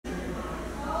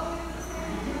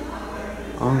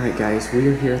Alright guys, we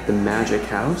are here at the Magic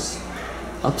House,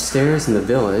 upstairs in the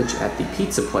village at the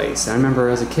pizza place. I remember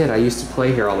as a kid I used to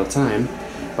play here all the time,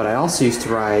 but I also used to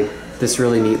ride this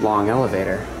really neat long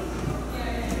elevator.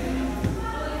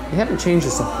 They haven't changed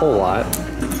this a whole lot.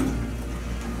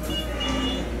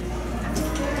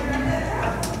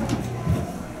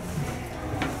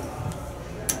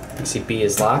 You see B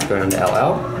is locked, going to L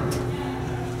out.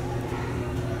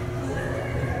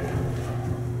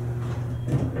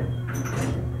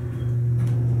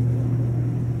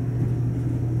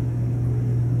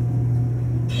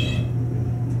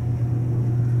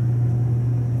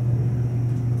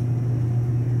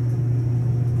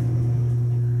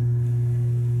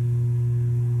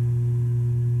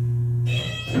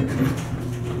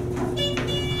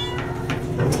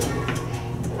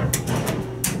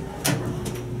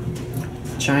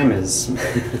 Chime is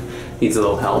needs a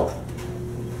little help.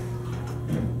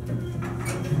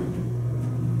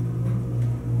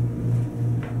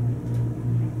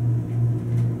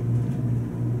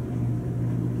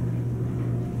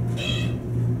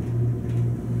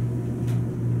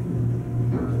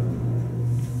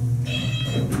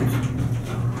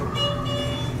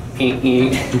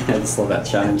 I just love that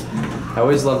chime. I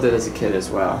always loved it as a kid as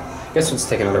well. I guess let's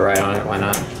take another ride on it, why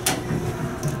not?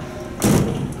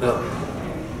 Oh.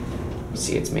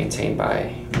 See, it's maintained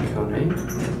by Kone.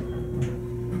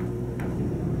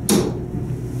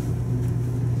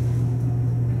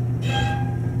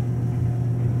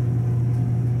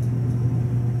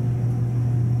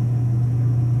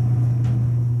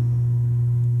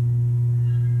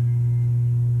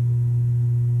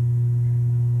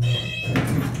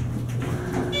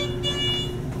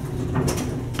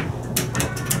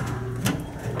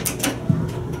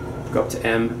 Go up to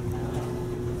M.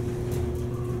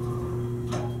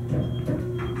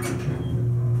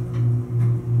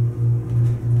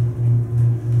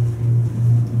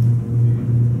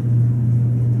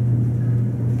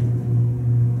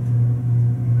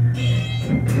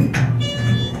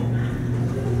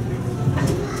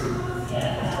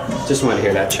 Just want to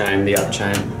hear that chime, the up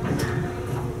chime.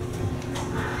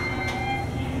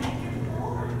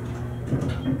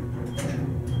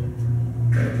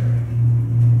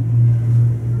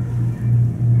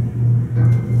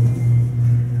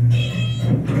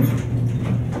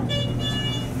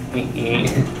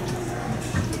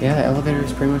 Yeah, the elevator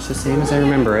is pretty much the same as I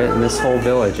remember it, and this whole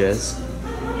village is.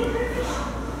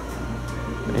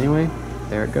 But anyway,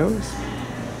 there it goes.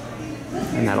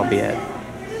 And that'll be it.